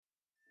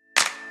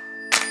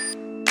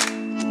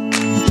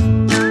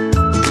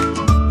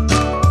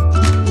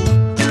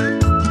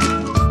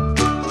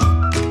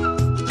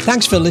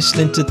Thanks for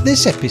listening to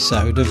this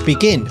episode of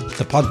Begin,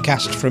 the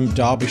podcast from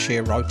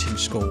Derbyshire Writing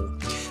School.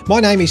 My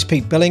name is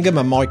Pete Billingham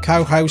and my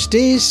co-host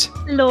is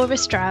Laura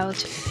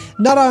Stroud.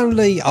 Not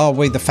only are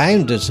we the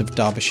founders of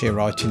Derbyshire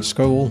Writing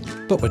School,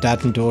 but we're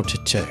dad and daughter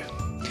too.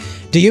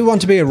 Do you want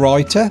to be a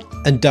writer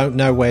and don't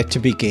know where to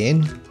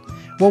begin?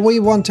 Well, we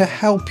want to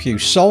help you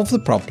solve the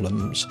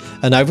problems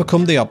and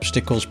overcome the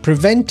obstacles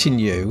preventing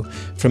you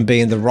from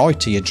being the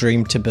writer you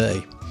dream to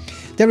be.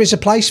 There is a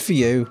place for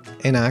you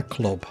in our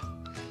club.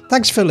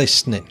 Thanks for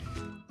listening.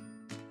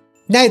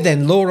 Now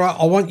then, Laura,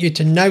 I want you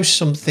to know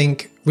something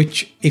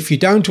which, if you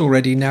don't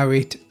already know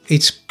it,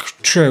 it's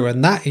true,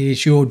 and that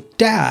is your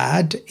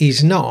dad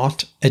is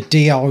not a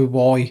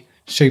DIY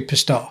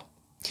superstar.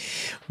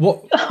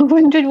 What? I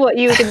wondered what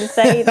you were going to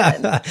say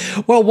then.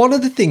 Well, one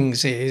of the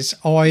things is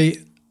I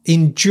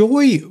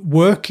enjoy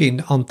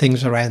working on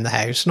things around the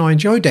house and I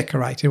enjoy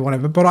decorating,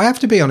 whatever, but I have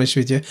to be honest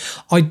with you,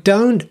 I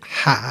don't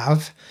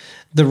have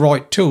the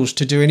right tools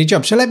to do any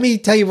job. So let me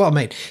tell you what I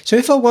mean. So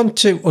if I want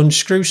to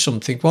unscrew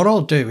something, what I'll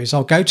do is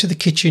I'll go to the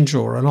kitchen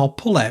drawer and I'll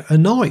pull out a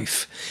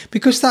knife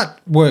because that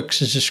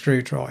works as a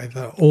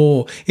screwdriver.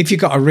 Or if you've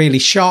got a really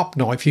sharp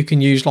knife, you can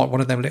use like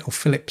one of them little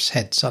Phillips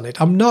heads on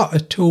it. I'm not a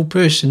tool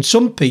person.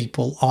 Some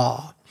people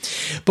are.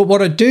 But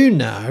what I do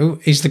know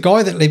is the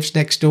guy that lives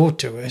next door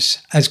to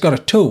us has got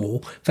a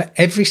tool for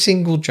every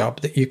single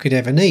job that you could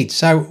ever need.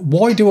 So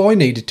why do I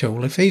need a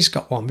tool if he's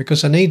got one?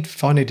 Because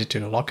if I need a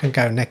tool, I can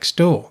go next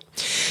door.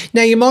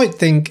 Now you might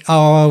think,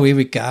 oh, here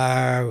we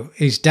go.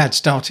 Is Dad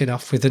starting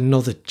off with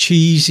another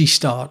cheesy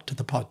start to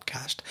the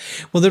podcast?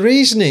 Well, the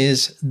reason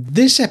is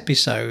this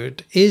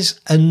episode is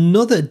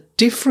another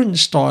different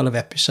style of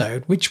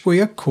episode, which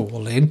we are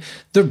calling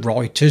the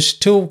Writer's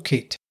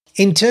Toolkit.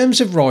 In terms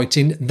of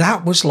writing,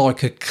 that was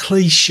like a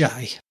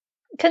cliche.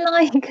 Can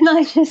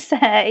I just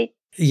say?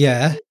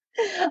 Yeah.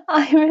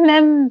 I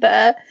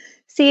remember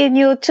seeing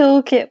your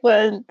toolkit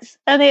once,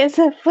 and it's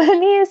the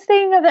funniest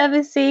thing I've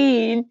ever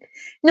seen.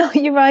 Not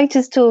your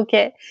writer's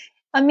toolkit.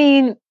 I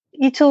mean,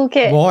 your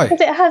toolkit. Why?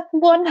 Because it had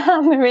one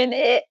hammer in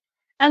it,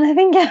 and I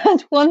think it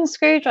had one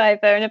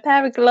screwdriver and a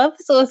pair of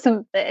gloves or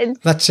something.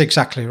 That's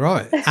exactly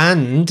right.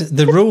 And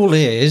the rule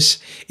is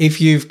if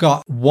you've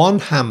got one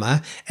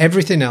hammer,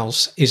 everything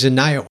else is a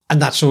nail.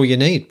 And that's all you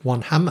need,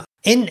 one hammer.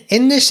 In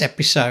this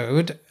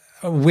episode,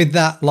 with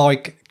that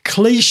like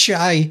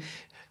cliche,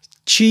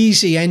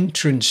 cheesy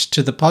entrance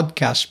to the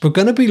podcast, we're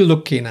going to be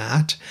looking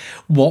at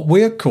what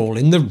we're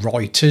calling the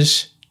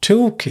Writer's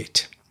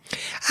Toolkit.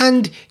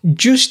 And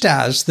just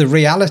as the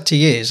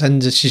reality is,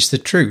 and this is the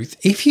truth,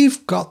 if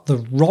you've got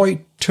the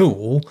right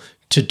tool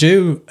to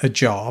do a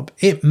job,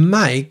 it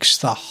makes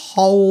the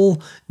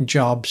whole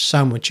job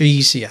so much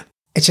easier.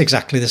 It's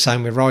exactly the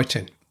same with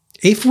writing.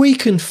 If we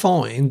can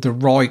find the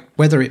right,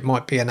 whether it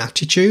might be an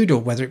attitude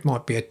or whether it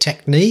might be a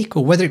technique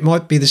or whether it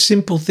might be the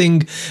simple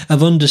thing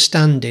of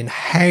understanding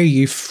how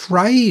you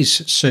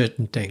phrase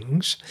certain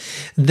things,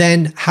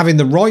 then having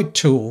the right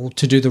tool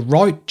to do the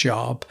right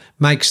job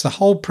makes the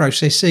whole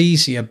process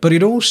easier, but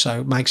it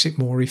also makes it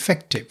more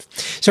effective.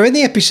 So in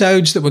the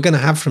episodes that we're going to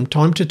have from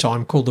time to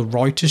time called the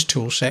Writer's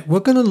Toolset, we're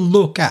going to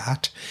look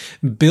at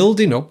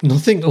building up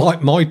nothing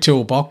like my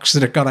toolbox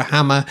that have got a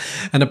hammer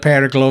and a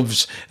pair of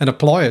gloves and a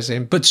pliers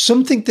in, but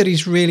something that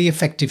is really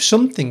effective,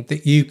 something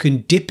that you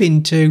can dip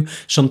into,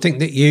 something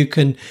that you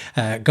can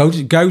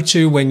go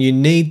to when you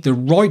need the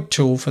right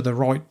tool for the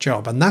right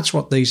job. And that's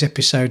what these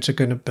episodes are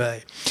going to be.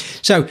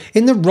 So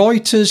in the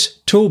Writer's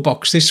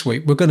Toolbox this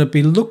week, we're going to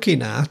be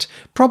looking at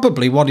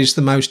probably what is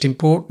the most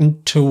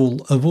important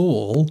tool of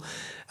all.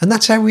 And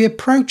that's how we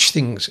approach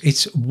things.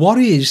 It's what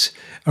is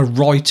a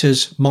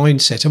writer's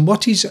mindset and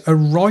what is a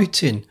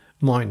writing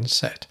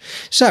mindset.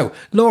 So,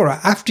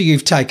 Laura, after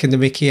you've taken the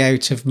mickey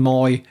out of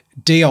my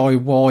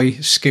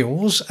DIY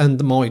skills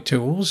and my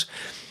tools,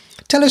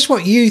 tell us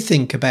what you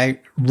think about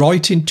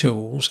writing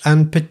tools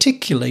and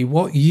particularly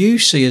what you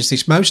see as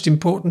this most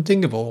important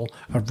thing of all,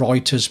 a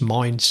writer's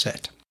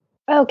mindset.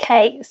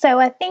 Okay, so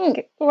I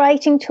think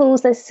writing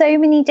tools, there's so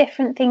many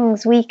different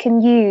things we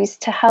can use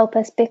to help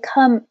us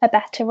become a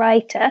better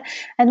writer.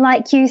 And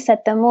like you said,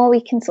 the more we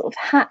can sort of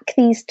hack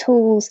these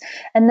tools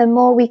and the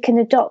more we can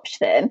adopt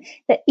them,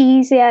 the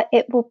easier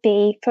it will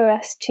be for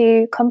us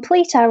to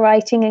complete our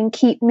writing and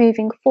keep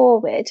moving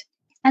forward.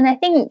 And I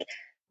think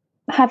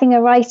having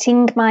a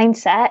writing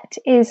mindset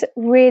is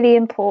really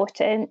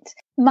important.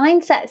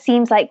 Mindset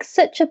seems like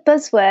such a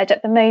buzzword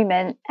at the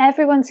moment.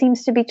 Everyone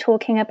seems to be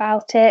talking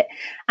about it.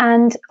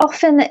 And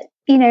often,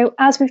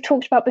 as we've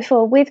talked about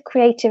before with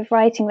creative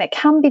writing, there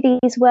can be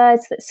these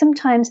words that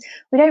sometimes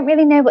we don't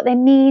really know what they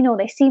mean or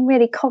they seem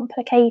really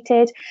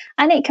complicated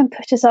and it can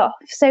put us off.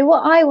 So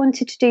what I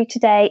wanted to do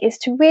today is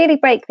to really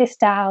break this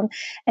down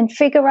and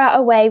figure out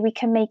a way we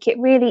can make it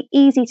really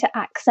easy to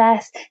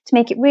access, to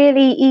make it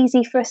really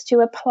easy for us to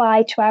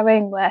apply to our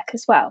own work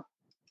as well.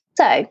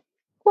 So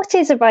what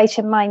is a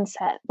writer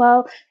mindset?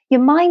 Well,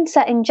 your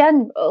mindset in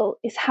general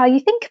is how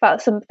you think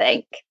about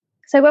something.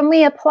 So when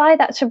we apply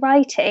that to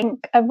writing,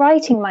 a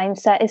writing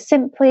mindset is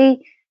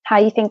simply how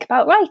you think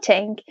about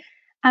writing.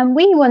 And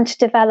we want to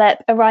develop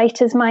a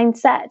writer's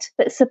mindset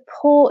that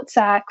supports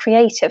our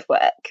creative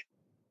work.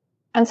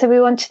 And so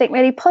we want to think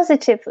really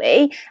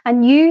positively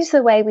and use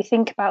the way we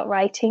think about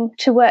writing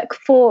to work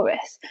for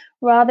us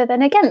rather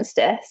than against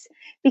us.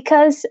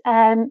 Because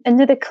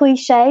another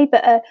cliche,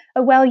 but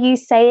a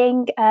well-used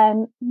saying,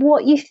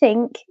 what you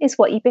think is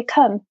what you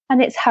become,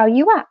 and it's how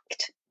you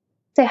act.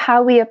 So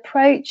how we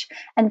approach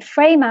and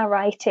frame our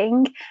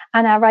writing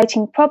and our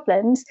writing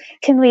problems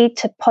can lead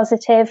to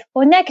positive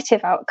or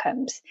negative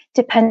outcomes,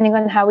 depending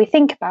on how we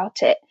think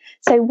about it.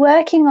 So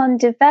working on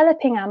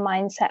developing our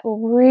mindset will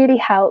really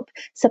help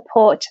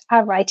support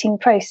our writing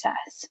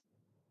process.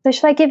 So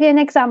shall I give you an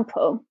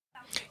example?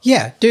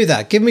 Yeah, do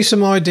that. Give me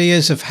some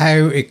ideas of how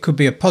it could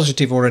be a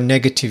positive or a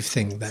negative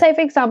thing then. So, for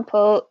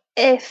example,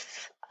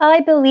 if I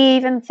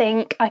believe and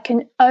think I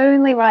can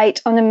only write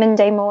on a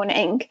Monday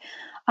morning,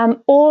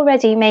 I'm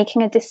already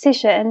making a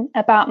decision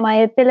about my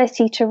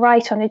ability to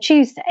write on a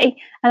Tuesday,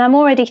 and I'm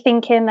already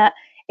thinking that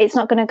it's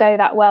not going to go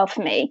that well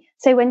for me.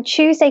 So when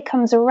Tuesday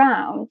comes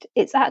around,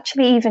 it's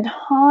actually even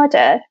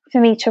harder for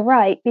me to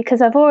write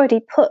because I've already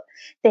put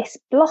this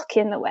block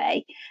in the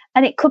way.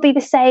 And it could be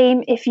the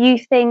same if you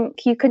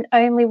think you can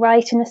only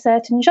write in a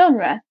certain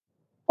genre,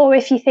 or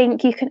if you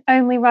think you can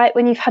only write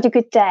when you've had a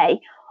good day,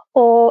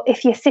 or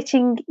if you're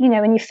sitting, in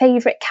your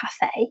favorite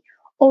cafe,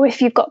 or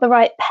if you've got the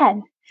right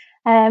pen.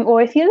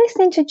 Or if you're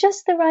listening to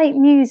just the right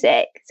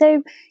music.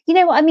 So, you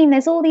know what I mean?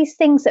 There's all these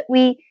things that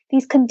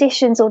these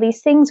conditions or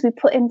these things we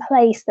put in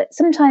place that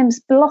sometimes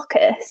block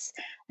us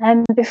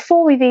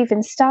before we've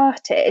even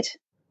started.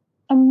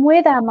 And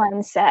with our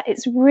mindset,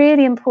 it's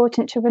really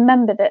important to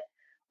remember that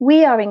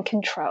we are in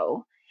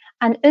control,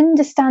 and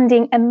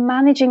understanding and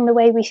managing the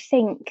way we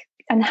think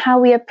and how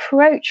we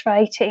approach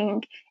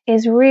writing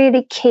is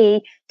really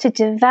key to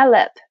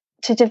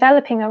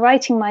developing a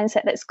writing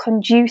mindset that's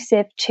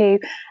conducive to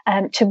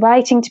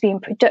writing, to being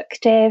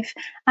productive,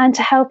 and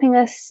to helping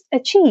us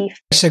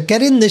achieve. So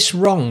getting this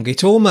wrong,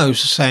 it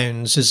almost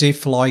sounds as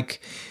if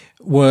like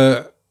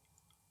we're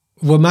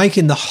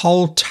making the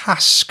whole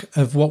task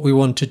of what we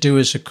want to do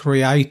as a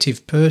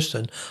creative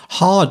person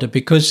harder,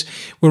 because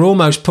we're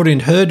almost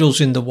putting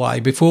hurdles in the way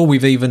before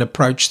we've even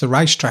approached the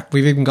racetrack.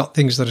 We've even got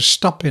things that are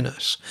stopping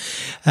us.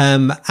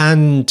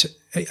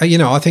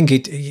 I think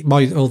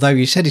although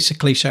you said it's a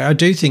cliche, I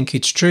do think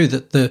it's true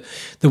that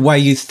the way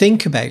you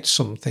think about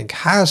something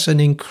has an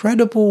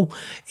incredible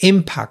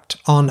impact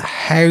on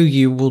how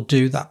you will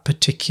do that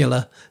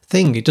particular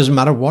thing. It doesn't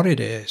matter what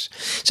it is.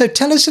 So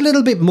tell us a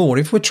little bit more.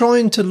 If we're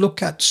trying to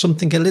look at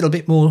something a little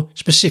bit more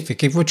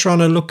specific, if we're trying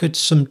to look at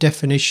some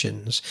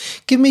definitions,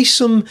 give me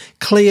some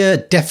clear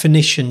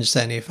definitions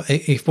then,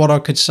 if what I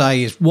could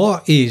say is,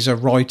 what is a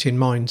writing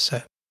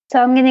mindset? So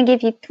I'm going to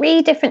give you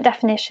 3 different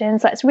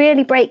definitions. Let's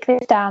really break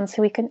this down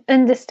so we can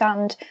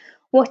understand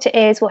what it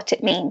is, what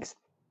it means.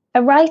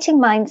 A writing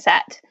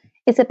mindset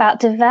is about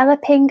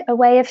developing a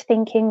way of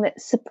thinking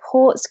that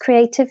supports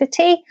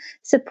creativity,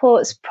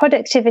 supports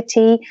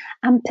productivity,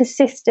 and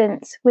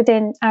persistence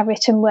within our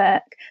written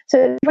work. So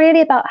it's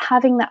really about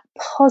having that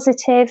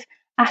positive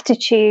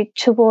attitude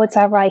towards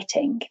our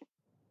writing.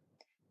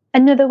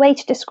 Another way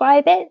to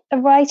describe it, a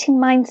writing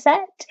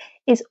mindset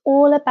is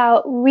all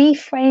about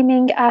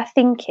reframing our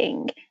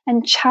thinking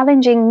and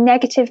challenging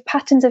negative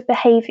patterns of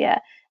behaviour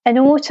and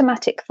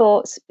automatic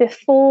thoughts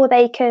before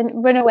they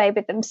can run away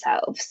with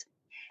themselves.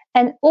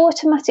 And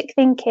automatic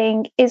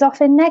thinking is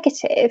often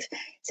negative.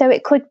 So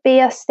it could be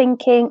us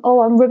thinking,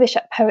 oh, I'm rubbish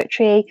at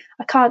poetry,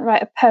 I can't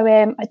write a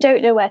poem, I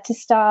don't know where to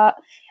start.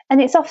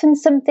 And it's often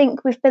something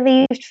we've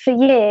believed for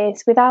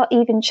years without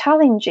even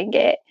challenging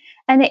it.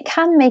 And it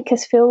can make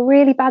us feel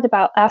really bad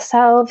about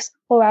ourselves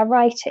or our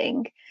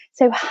writing.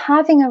 So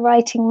having a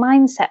writing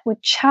mindset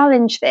would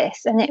challenge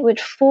this, and it would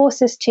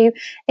force us to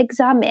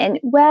examine,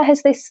 where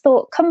has this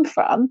thought come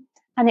from?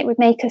 And it would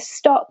make us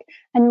stop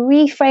and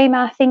reframe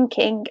our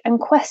thinking and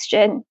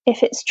question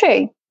if it's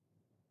true.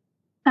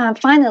 And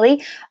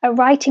finally, a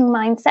writing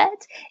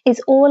mindset is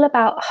all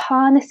about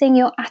harnessing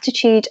your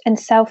attitude and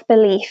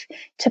self-belief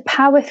to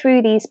power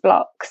through these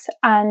blocks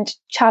and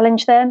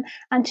challenge them,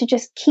 and to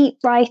just keep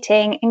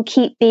writing and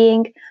keep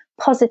being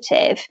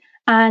positive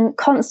and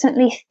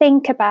constantly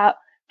think about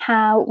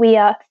how we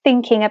are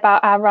thinking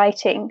about our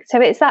writing.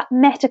 So it's that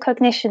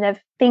metacognition of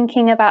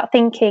thinking about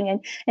thinking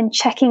and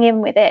checking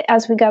in with it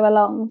as we go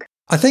along.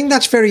 I think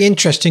that's very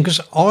interesting, because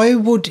I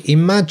would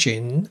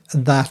imagine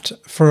that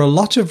for a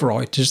lot of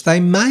writers, they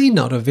may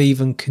not have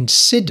even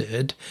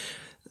considered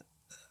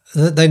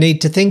that they need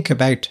to think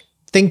about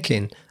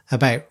thinking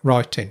about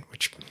writing,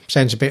 which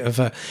sounds a bit of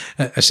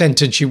a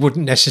sentence you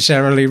wouldn't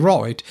necessarily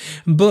write.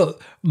 But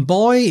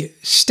by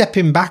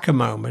stepping back a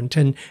moment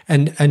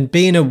and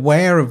being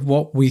aware of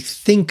what we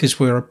think as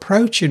we're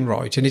approaching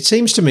writing, it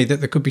seems to me that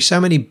there could be so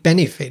many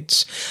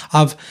benefits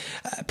of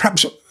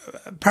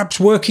perhaps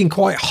working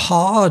quite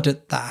hard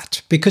at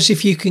that, because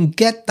if you can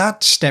get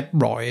that step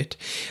right,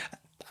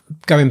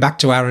 going back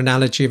to our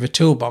analogy of a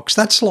toolbox,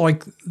 that's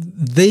like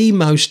the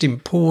most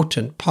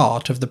important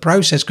part of the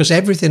process, because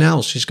everything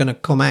else is going to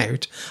come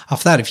out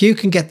of that. If you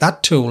can get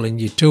that tool in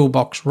your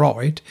toolbox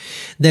right,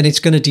 then it's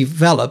going to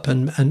develop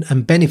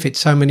and benefit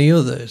so many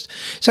others.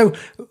 So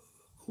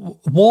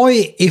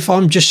why, if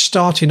I'm just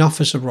starting off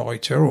as a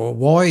writer, or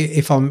why,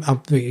 if I'm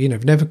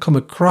never come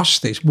across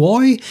this,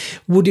 why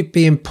would it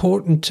be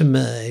important to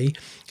me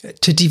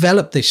to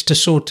develop this, to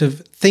sort of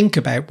think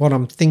about what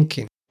I'm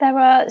thinking? There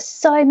are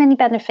so many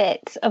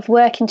benefits of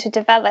working to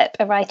develop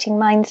a writing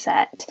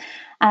mindset.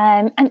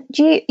 And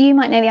you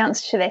might know the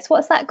answer to this.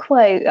 What's that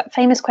quote, that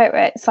famous quote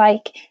where it's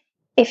like,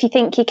 if you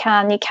think you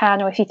can,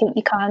 or if you think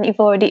you can't, you've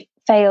already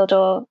failed,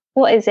 or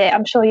what is it?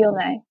 I'm sure you'll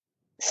know.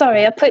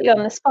 Sorry, I put you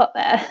on the spot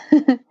there.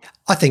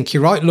 I think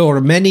you're right, Laura.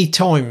 Many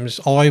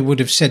times I would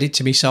have said it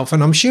to myself,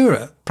 and I'm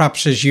sure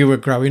perhaps as you were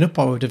growing up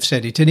I would have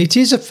said it. And it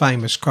is a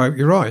famous quote,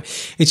 you're right.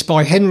 It's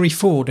by Henry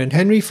Ford, and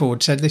Henry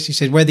Ford said this. He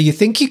said, whether you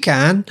think you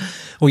can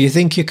or you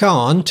think you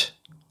can't,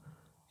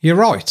 you're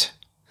right.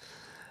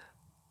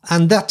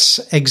 And that's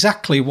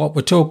exactly what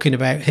we're talking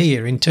about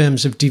here in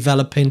terms of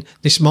developing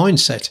this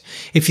mindset.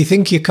 If you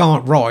think you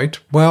can't write,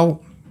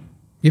 well,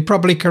 you're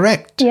probably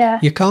correct. Yeah.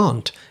 You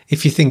can't.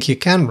 If you think you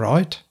can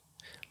write,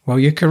 well,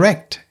 you're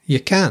correct. You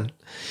can.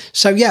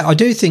 So, yeah, I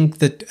do think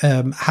that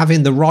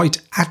having the right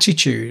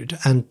attitude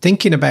and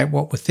thinking about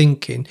what we're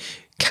thinking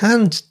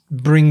can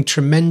bring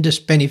tremendous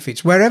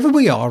benefits wherever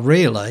we are,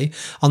 really,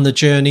 on the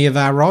journey of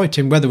our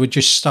writing, whether we're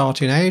just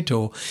starting out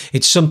or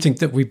it's something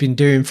that we've been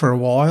doing for a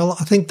while.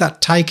 I think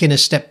that taking a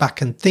step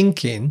back and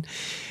thinking,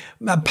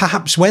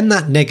 perhaps when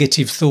that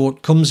negative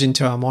thought comes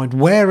into our mind,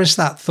 where has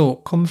that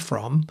thought come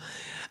from?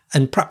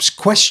 And perhaps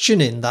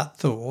questioning that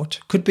thought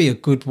could be a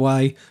good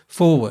way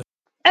forward.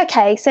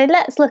 Okay, so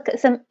let's look at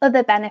some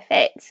other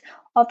benefits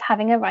of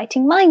having a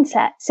writing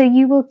mindset. So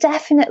you will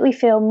definitely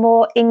feel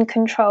more in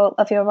control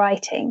of your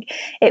writing.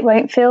 It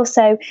won't feel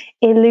so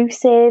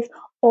elusive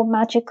or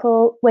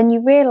magical when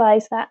you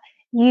realise that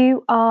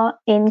you are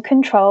in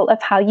control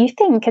of how you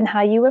think and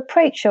how you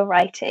approach your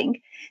writing.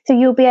 So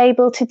you'll be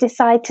able to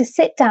decide to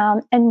sit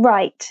down and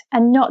write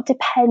and not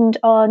depend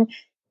on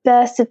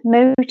bursts of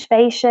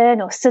motivation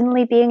or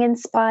suddenly being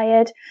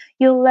inspired.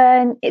 You'll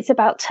learn it's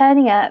about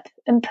turning up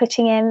and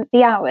putting in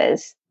the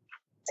hours.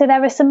 So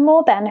there are some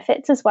more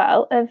benefits as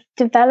well of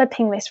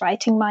developing this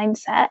writing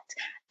mindset,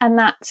 and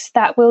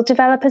that will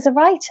develop as a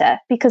writer,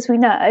 because we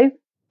know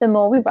the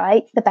more we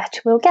write, the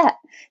better we'll get.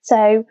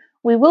 So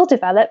we will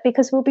develop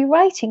because we'll be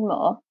writing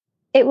more.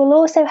 It will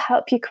also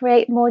help you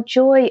create more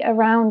joy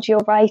around your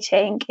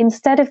writing.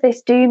 Instead of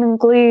this doom and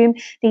gloom,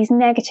 these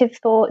negative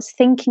thoughts,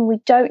 thinking we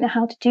don't know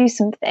how to do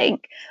something,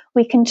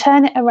 we can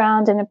turn it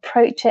around and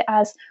approach it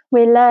as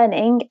we're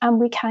learning and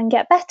we can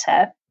get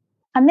better.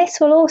 And this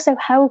will also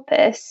help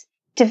us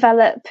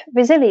develop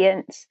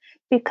resilience,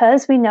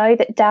 because we know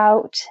that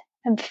doubt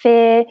and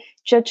fear,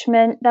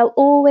 judgment, they'll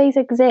always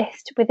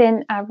exist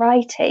within our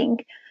writing.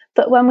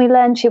 But when we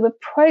learn to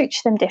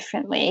approach them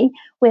differently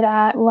with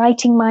our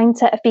writing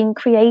mindset of being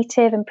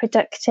creative and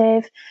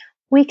productive,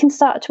 we can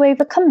start to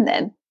overcome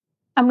them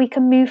and we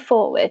can move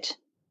forward.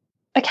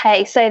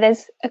 Okay, so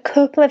there's a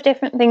couple of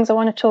different things I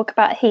want to talk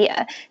about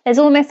here. There's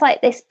almost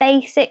like this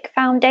basic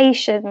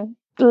foundation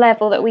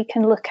level that we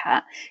can look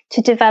at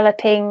to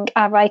developing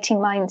our writing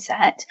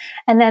mindset.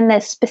 And then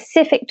there's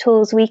specific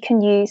tools we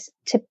can use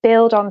to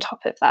build on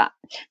top of that.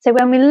 So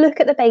when we look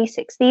at the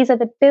basics, these are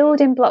the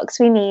building blocks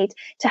we need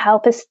to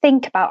help us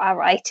think about our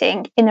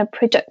writing in a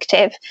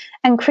productive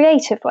and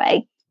creative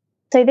way.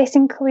 So this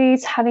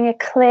includes having a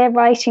clear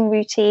writing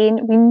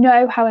routine. We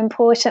know how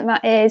important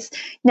that is,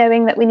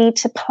 knowing that we need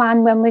to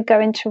plan when we're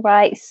going to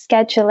write,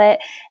 schedule it,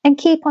 and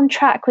keep on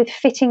track with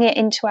fitting it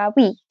into our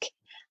week.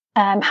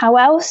 How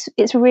else?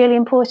 It's really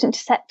important to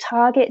set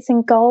targets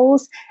and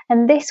goals,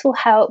 and this will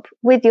help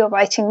with your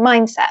writing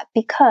mindset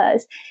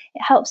because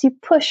it helps you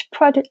push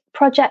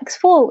projects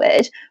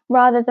forward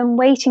rather than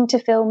waiting to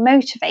feel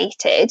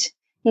motivated.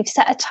 You've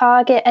set a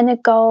target and a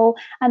goal,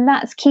 and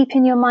that's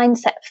keeping your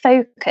mindset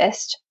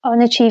focused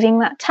on achieving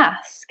that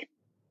task.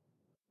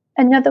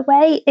 Another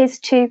way is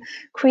to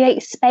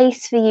create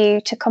space for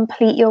you to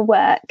complete your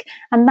work,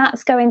 and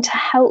that's going to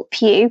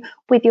help you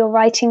with your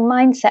writing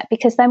mindset,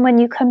 because then when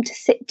you come to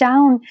sit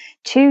down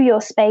to your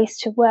space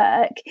to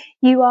work,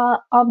 you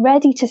are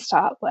ready to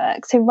start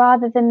work. So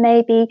rather than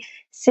maybe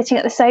sitting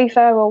at the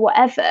sofa or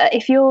whatever,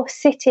 if you're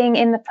sitting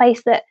in the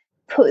place that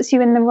puts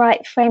you in the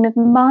right frame of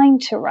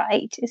mind to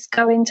write, it's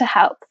going to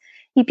help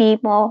you be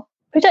more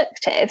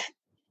productive.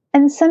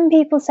 And some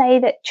people say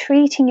that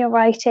treating your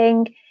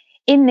writing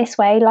in this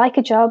way, like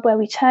a job where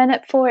we turn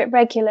up for it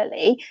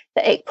regularly,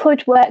 that it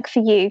could work for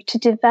you to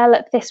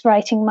develop this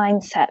writing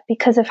mindset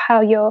because of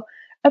how you're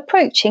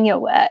approaching your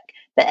work.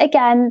 But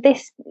again,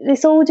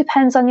 this all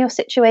depends on your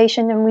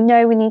situation, and we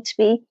know we need to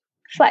be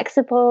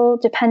flexible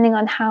depending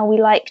on how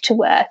we like to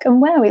work and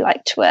where we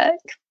like to work.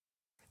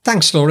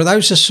 Thanks, Laura.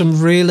 Those are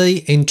some really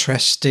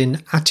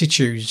interesting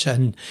attitudes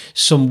and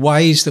some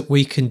ways that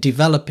we can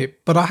develop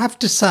it. But I have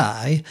to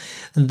say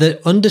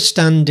that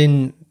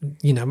understanding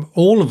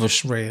all of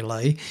us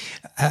really,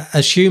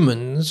 as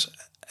humans,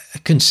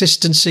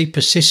 consistency,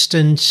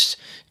 persistence,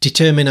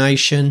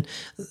 determination,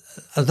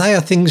 they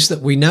are things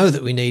that we know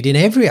that we need in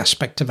every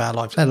aspect of our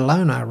life, let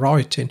alone our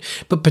writing.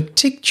 But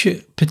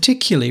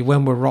particularly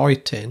when we're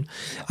writing,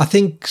 I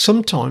think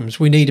sometimes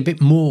we need a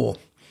bit more.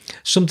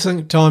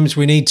 Sometimes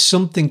we need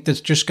something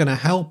that's just going to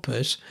help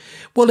us.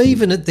 Well,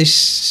 even at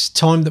this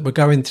time that we're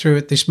going through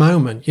at this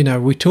moment,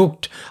 we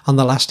talked on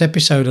the last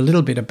episode a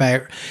little bit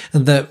about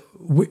that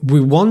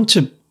we want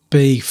to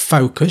be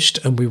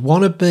focused and we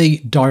want to be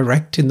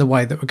direct in the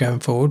way that we're going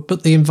forward.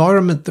 But the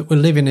environment that we're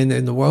living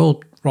in the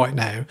world right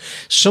now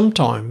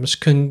sometimes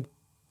can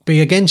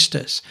be against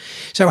us.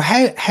 So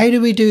how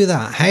do we do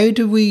that? How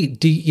do we,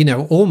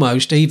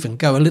 almost even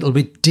go a little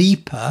bit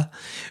deeper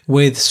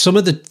with some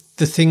of the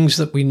things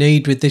that we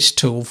need with this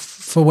tool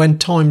for when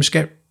times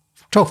get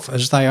tough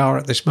as they are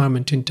at this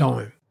moment in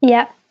time?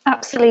 Yeah,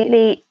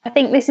 absolutely. I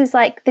think this is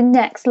like the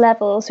next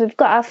level. So we've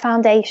got our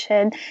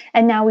foundation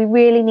and now we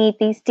really need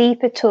these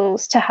deeper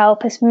tools to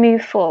help us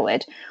move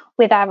forward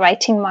with our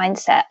writing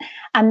mindset.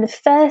 And the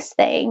first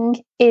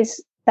thing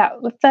is that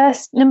the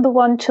first number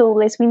one tool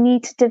is we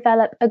need to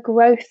develop a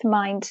growth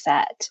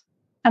mindset.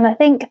 And I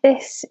think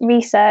this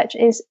research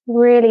is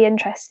really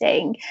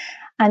interesting.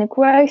 And a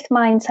growth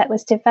mindset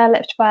was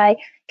developed by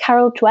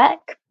Carol Dweck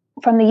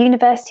from the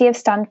University of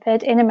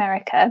Stanford in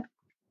America.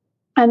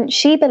 And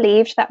she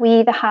believed that we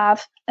either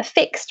have a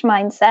fixed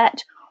mindset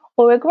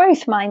or a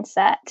growth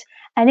mindset.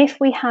 And if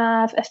we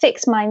have a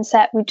fixed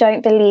mindset, we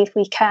don't believe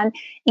we can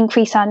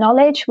increase our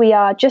knowledge. We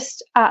are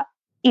just at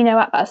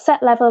a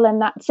set level and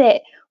that's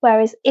it.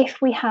 Whereas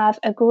if we have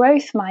a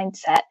growth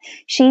mindset,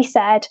 she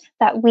said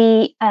that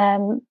we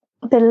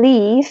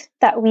believe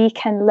that we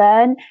can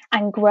learn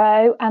and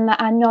grow and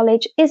that our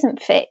knowledge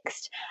isn't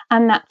fixed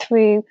and that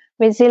through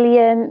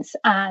resilience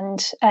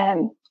and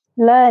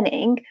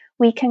learning,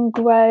 we can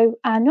grow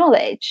our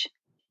knowledge.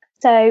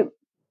 So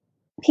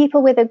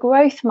people with a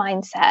growth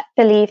mindset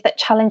believe that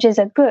challenges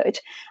are good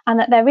and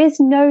that there is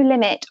no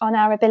limit on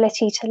our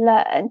ability to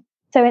learn.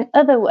 So in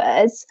other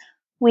words,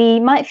 we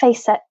might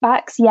face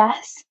setbacks,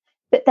 yes,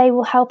 but they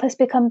will help us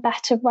become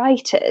better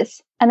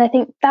writers. And I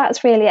think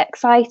that's really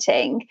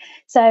exciting.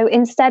 So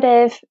instead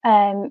of,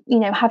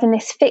 having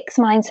this fixed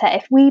mindset,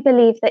 if we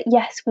believe that,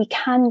 yes, we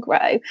can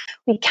grow,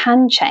 we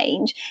can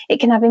change, it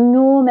can have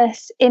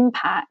enormous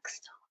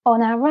impacts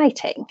on our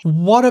writing.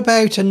 What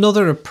about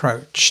another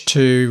approach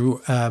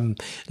to,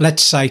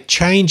 let's say,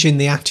 changing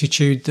the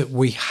attitude that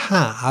we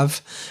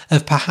have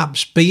of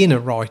perhaps being a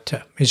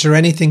writer? Is there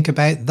anything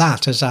about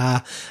that as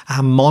our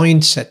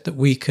mindset that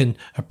we can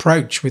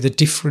approach with a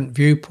different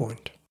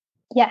viewpoint?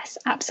 Yes,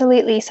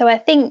 absolutely. So I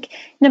think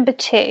number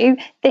 2,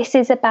 this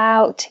is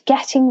about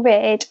getting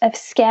rid of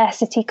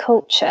scarcity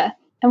culture.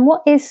 And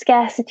what is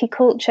scarcity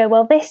culture?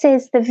 Well, this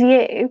is the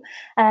view,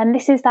 and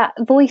this is that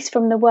voice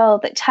from the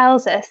world that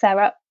tells us there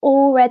are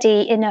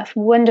already enough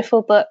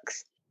wonderful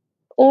books,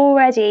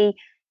 already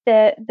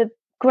the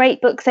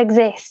great books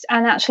exist,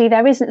 and actually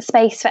there isn't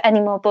space for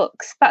any more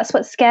books. That's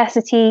what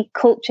scarcity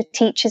culture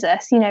teaches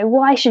us.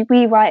 Why should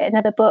we write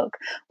another book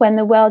when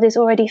the world is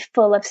already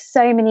full of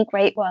so many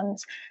great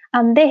ones?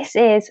 And this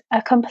is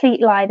a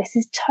complete lie. This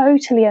is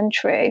totally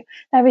untrue.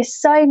 There is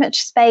so much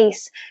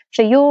space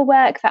for your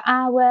work, for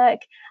our work,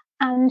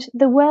 and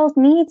the world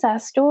needs our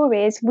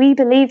stories. We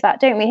believe that,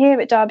 don't we?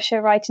 Here at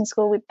Derbyshire Writing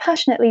School, we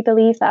passionately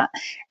believe that.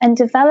 And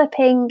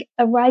developing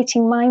a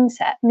writing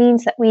mindset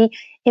means that we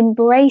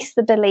embrace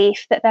the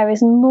belief that there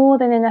is more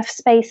than enough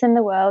space in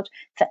the world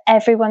for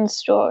everyone's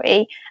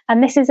story.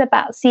 And this is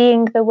about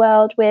seeing the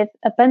world with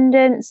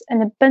abundance,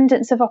 an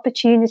abundance of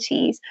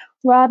opportunities,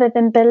 rather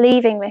than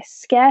believing this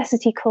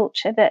scarcity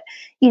culture that,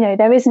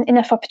 there isn't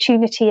enough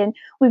opportunity and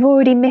we've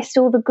already missed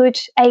all the good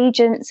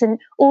agents and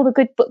all the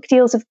good book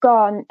deals have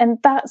gone. And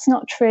that's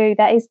not true.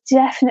 There is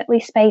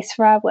definitely space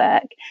for our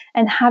work.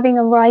 And having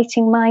a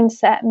writing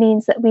mindset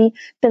means that we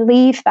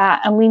believe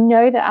that and we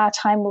know that our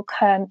time will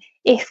come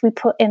if we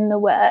put in the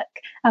work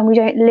and we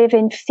don't live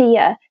in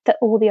fear that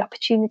all the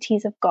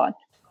opportunities have gone.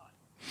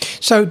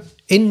 So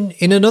in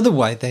another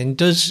way then,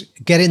 does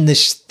getting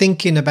this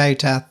thinking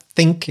about our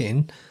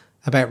thinking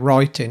about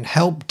writing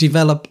help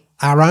develop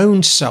our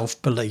own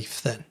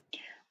self-belief then?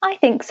 I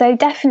think so,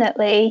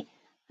 definitely.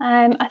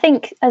 I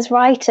think as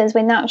writers,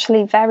 we're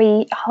naturally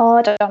very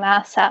hard on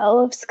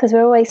ourselves because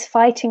we're always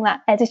fighting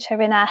that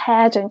editor in our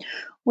head and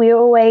we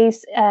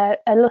always are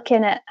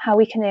looking at how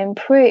we can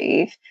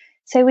improve.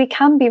 So we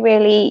can be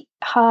really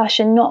harsh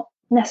and not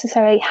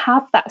necessarily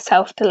have that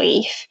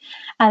self-belief.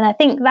 And I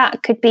think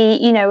that could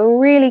be, a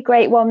really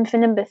great one for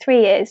number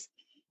 3 is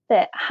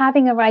that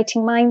having a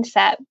writing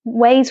mindset,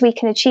 ways we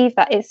can achieve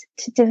that is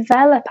to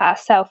develop our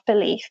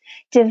self-belief,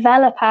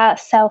 develop our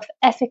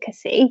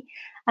self-efficacy.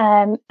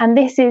 And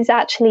this is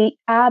actually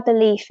our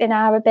belief in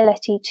our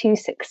ability to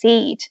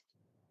succeed.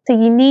 So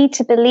you need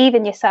to believe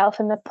in yourself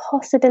and the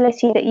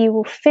possibility that you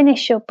will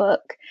finish your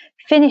book,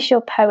 finish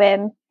your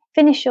poem,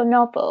 finish your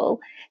novel.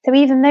 So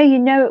even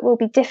though it will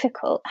be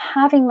difficult,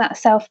 having that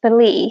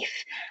self-belief,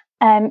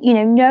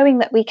 knowing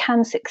that we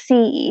can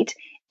succeed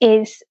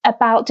is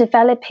about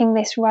developing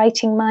this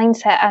writing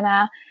mindset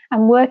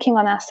and working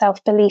on our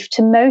self-belief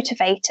to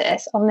motivate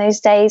us on those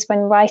days when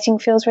writing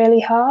feels really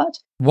hard.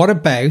 What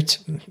about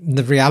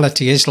the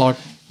reality is, like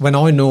when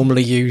I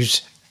normally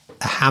use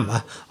a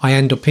hammer, I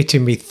end up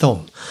hitting my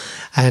thumb,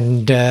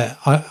 and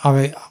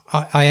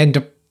I end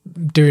up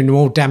doing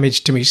more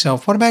damage to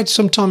myself. What about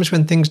sometimes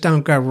when things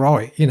don't go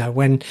right,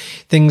 when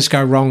things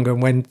go wrong,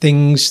 and when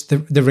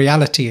the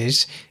reality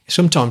is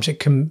sometimes it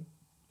can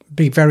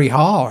be very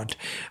hard.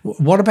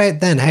 What about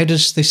then? How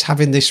does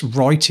having this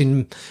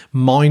writing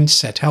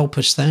mindset help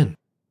us then?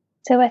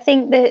 So I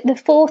think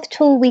the fourth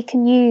tool we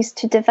can use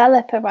to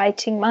develop a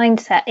writing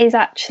mindset is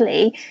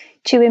actually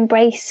to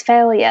embrace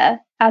failure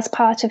as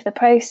part of the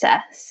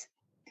process.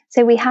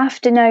 So we have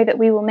to know that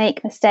we will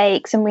make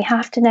mistakes, and we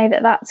have to know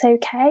that that's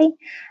okay.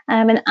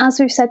 And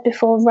as we've said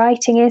before,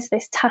 writing is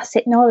this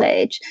tacit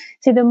knowledge.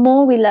 So the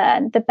more we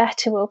learn, the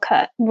better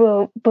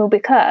we'll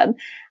become.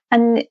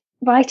 And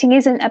writing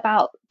isn't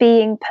about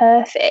being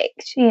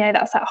perfect.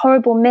 That's that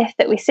horrible myth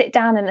that we sit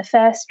down and the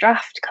first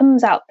draft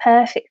comes out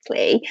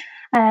perfectly.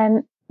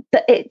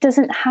 But it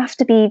doesn't have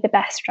to be the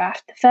best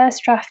draft. The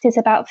first draft is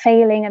about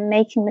failing and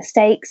making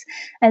mistakes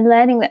and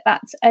learning that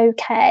that's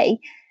okay.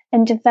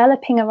 And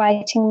developing a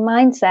writing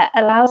mindset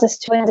allows us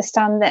to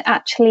understand that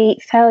actually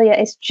failure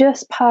is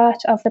just part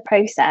of the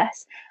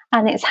process,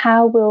 and it's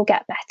how we'll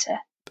get better.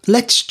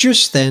 Let's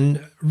just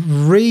then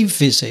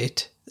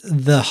revisit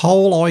the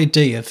whole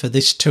idea for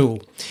this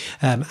tool.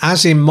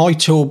 As in my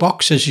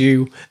toolbox, as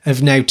you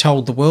have now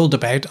told the world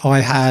about,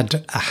 I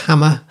had a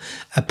hammer,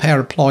 a pair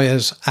of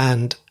pliers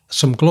and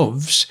some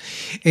gloves.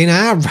 In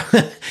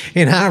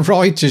our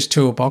writer's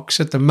toolbox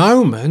at the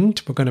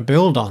moment, we're going to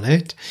build on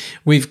it,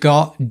 we've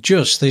got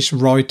just this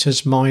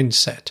writer's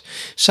mindset.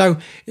 So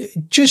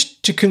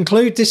just to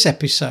conclude this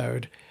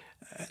episode,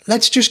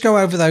 let's just go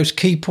over those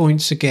key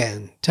points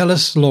again. Tell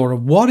us, Laura,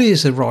 what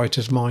is a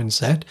writer's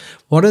mindset?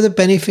 What are the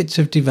benefits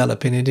of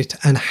developing it?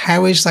 And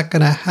how is that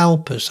going to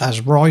help us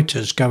as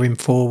writers going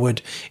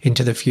forward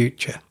into the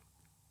future?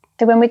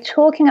 So when we're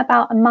talking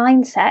about a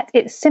mindset,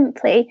 it's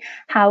simply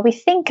how we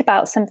think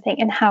about something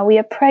and how we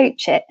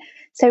approach it.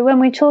 So when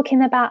we're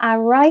talking about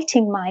our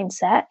writing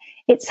mindset,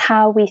 it's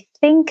how we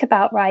think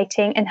about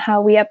writing and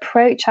how we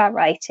approach our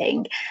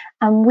writing.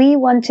 And we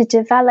want to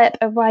develop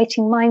a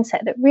writing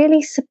mindset that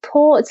really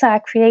supports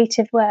our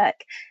creative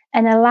work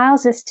and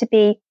allows us to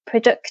be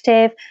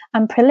productive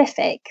and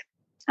prolific.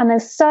 And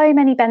there's so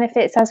many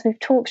benefits, as we've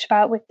talked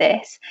about with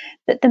this,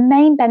 that the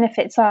main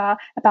benefits are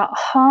about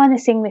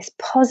harnessing this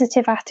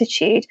positive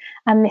attitude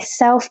and this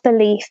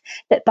self-belief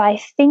that by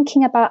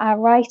thinking about our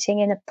writing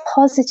in a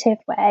positive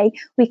way,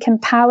 we can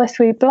power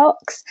through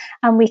blocks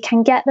and we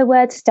can get the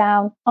words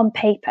down on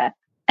paper,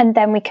 and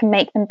then we can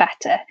make them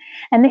better.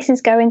 And this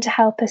is going to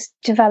help us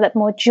develop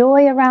more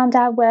joy around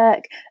our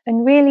work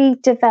and really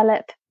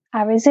develop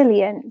our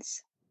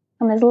resilience.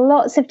 And there's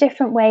lots of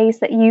different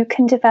ways that you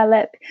can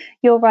develop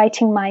your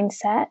writing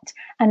mindset.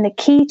 And the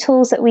key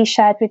tools that we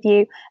shared with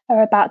you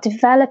are about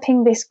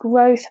developing this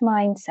growth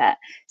mindset.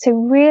 So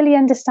really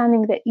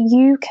understanding that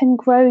you can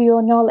grow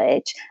your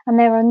knowledge and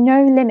there are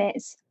no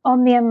limits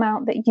on the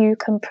amount that you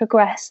can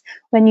progress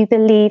when you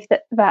believe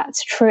that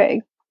that's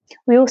true.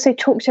 We also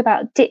talked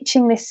about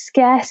ditching this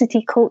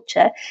scarcity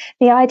culture,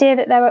 the idea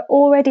that there are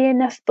already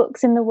enough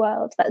books in the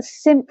world. That's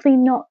simply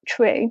not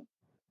true.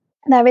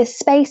 There is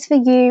space for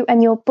you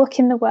and your book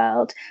in the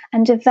world,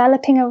 and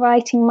developing a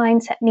writing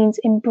mindset means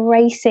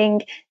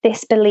embracing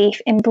this belief,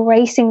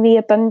 embracing the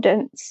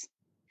abundance.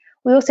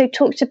 We also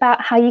talked about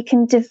how you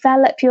can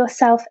develop your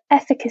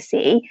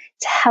self-efficacy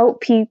to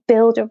help you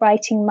build a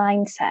writing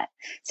mindset.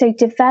 So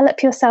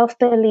develop your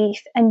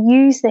self-belief and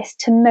use this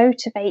to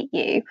motivate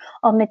you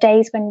on the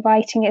days when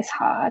writing is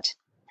hard.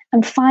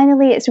 And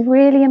finally, it's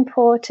really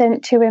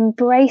important to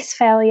embrace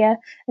failure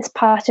as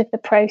part of the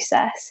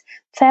process.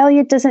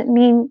 Failure doesn't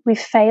mean we've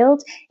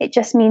failed. It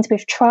just means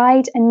we've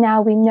tried and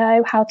now we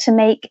know how to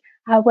make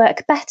our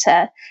work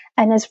better.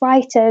 And as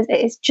writers,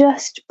 it is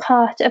just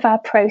part of our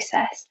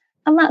process.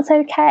 And that's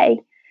okay.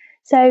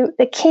 So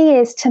the key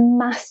is to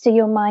master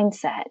your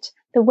mindset,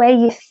 the way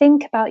you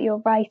think about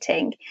your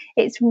writing.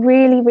 It's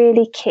really,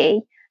 really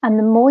key. And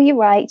the more you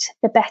write,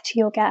 the better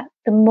you'll get,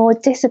 the more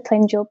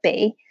disciplined you'll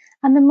be,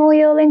 and the more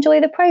you'll enjoy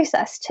the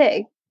process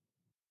too.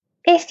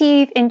 If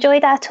you've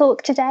enjoyed our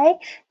talk today,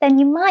 then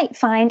you might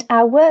find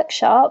our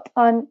workshop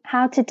on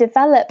how to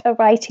develop a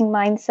writing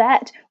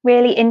mindset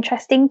really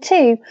interesting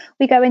too.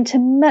 We go into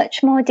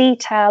much more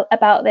detail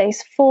about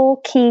those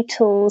 4 key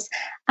tools,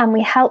 and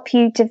we help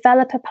you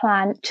develop a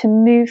plan to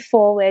move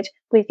forward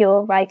with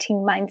your writing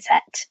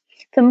mindset.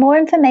 For more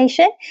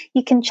information,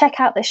 you can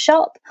check out the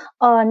shop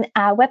on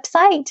our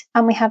website,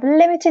 and we have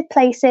limited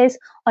places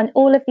on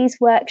all of these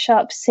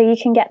workshops so you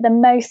can get the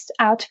most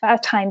out of our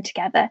time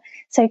together.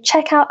 So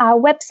check out our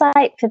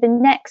website for the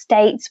next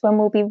dates when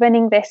we'll be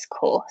running this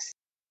course.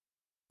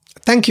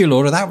 Thank you,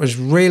 Laura. That was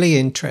really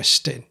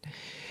interesting.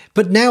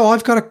 But now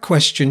I've got a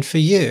question for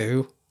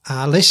you,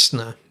 our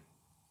listener.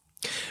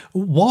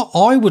 What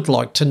I would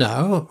like to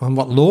know, and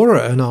what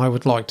Laura and I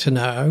would like to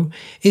know,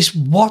 is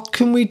what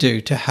can we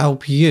do to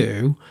help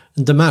you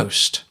the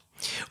most?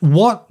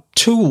 What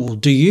tool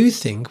do you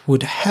think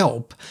would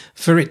help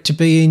for it to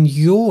be in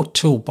your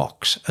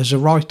toolbox as a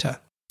writer?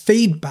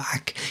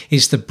 Feedback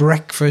is the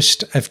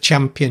breakfast of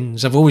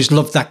champions. I've always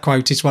loved that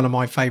quote. It's one of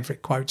my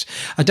favourite quotes.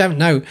 I don't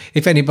know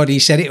if anybody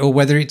said it or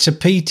whether it's a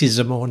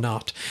Petism or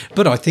not,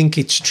 but I think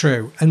it's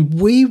true.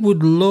 And we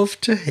would love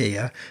to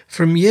hear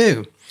from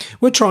you.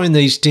 We're trying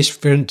these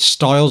different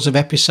styles of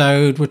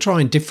episode. We're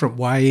trying different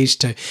ways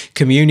to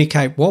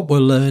communicate what we're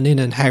learning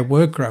and how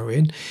we're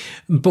growing.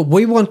 But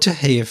we want to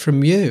hear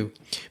from you.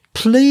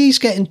 Please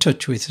get in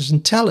touch with us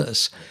and tell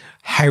us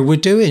how we're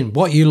doing,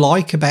 what you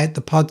like about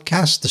the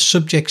podcast, the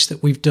subjects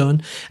that we've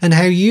done, and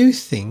how you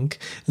think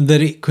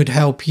that it could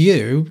help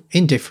you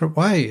in different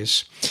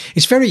ways.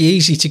 It's very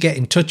easy to get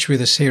in touch with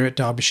us here at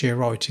Derbyshire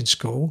Writing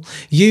School.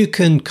 You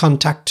can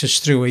contact us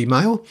through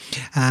email,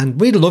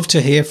 and we'd love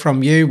to hear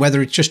from you, whether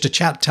it's just a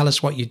chat, tell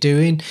us what you're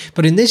doing.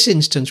 But in this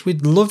instance,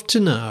 we'd love to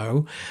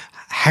know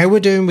how we're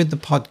doing with the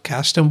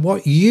podcast and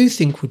what you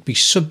think would be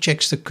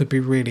subjects that could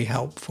be really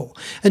helpful.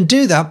 And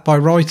do that by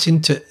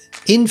writing to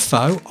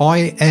info,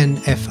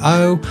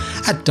 I-N-F-O,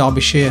 at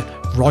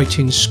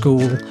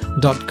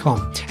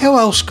DerbyshireWritingSchool.com. How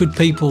else could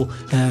people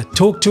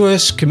talk to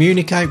us,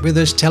 communicate with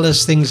us, tell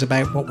us things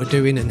about what we're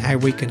doing and how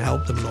we can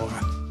help them,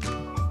 Laura?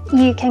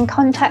 You can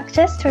contact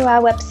us through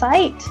our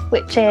website,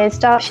 which is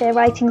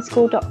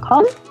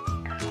DerbyshireWritingSchool.com,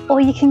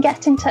 or you can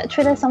get in touch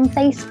with us on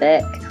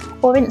Facebook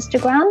or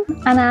Instagram,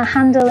 and our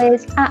handle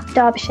is at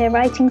Derbyshire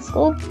Writing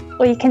School,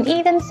 or you can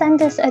even send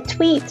us a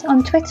tweet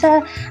on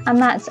Twitter, and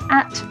that's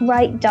at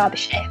Write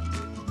Derbyshire.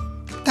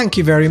 Thank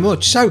you very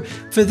much. So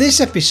for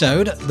this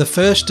episode, the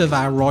first of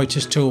our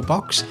Writer's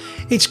Toolbox,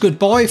 it's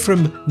goodbye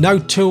from No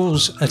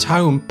Tools at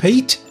Home,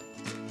 Pete.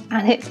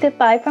 And it's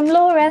goodbye from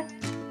Laura.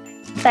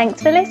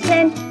 Thanks for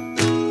listening.